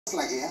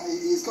like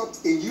he's got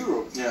in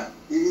Europe. Yeah,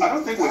 I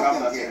don't think we have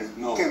that here.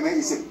 No. Ukeme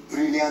is a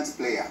brilliant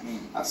player.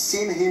 I've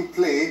seen him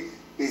play.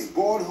 His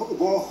ball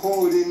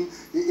holding,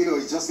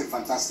 he's just a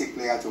fantastic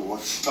player to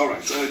watch. All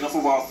right, enough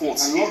of our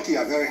thoughts. And Lucky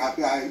are very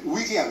happy.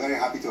 Wiki are very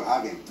happy to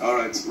have him. All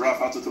right, Ralph,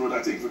 how to throw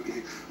that in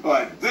quickly. All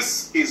right,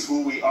 this is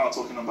who we are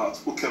talking about.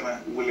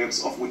 Ukeme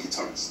Williams of Wiki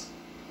Tourist.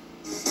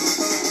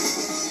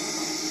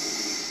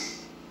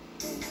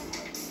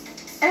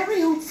 Every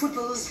young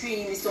footballer's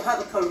dream is to have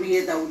a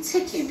career that will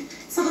take him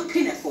to the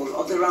pinnacle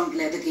of the round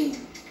leather game.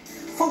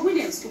 For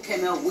Williams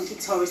Ukeme of Wiki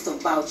Tourist of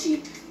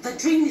Bauchi, the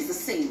dream is the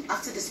same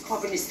after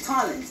discovering his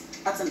talent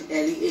at an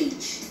early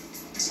age.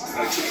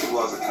 I took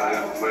football as a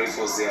career. The very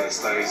first day I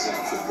started using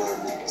football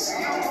books,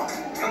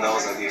 and that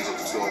was at the age of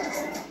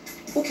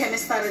 12. Ukeme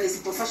started his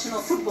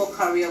professional football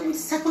career with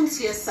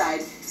second-tier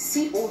side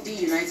COD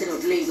United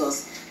of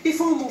Lagos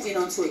before moving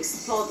on to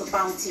explore the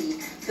bounty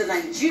the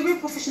Nigeria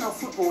Professional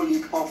Football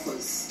League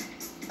offers.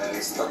 I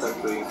started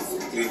playing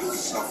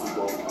professional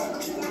football with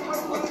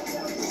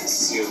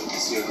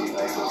COD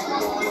United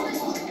Football Club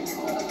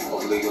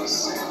of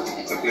Lagos.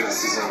 I played a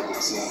season with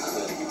the team,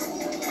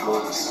 then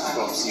moved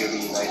from COD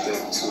United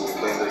to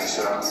Blender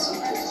Insurance.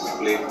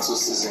 Played 2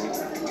 seasons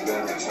with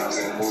Blender Insurance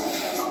and moved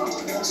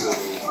to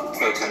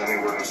Academy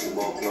Brothers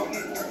Football Club.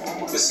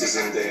 The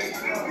season there,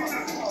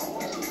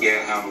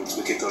 with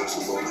Wiki Tourist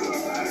Football Club.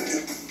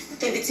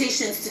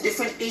 Invitations to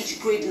different age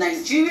grade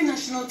Nigerian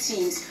national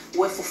teams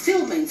were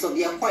fulfillment of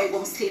the Akwa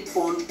Ibom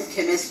State-born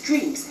Ukeme's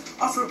dreams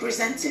of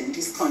representing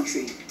his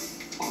country.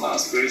 My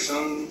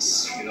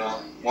aspirations,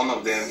 one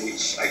of them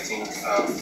which I think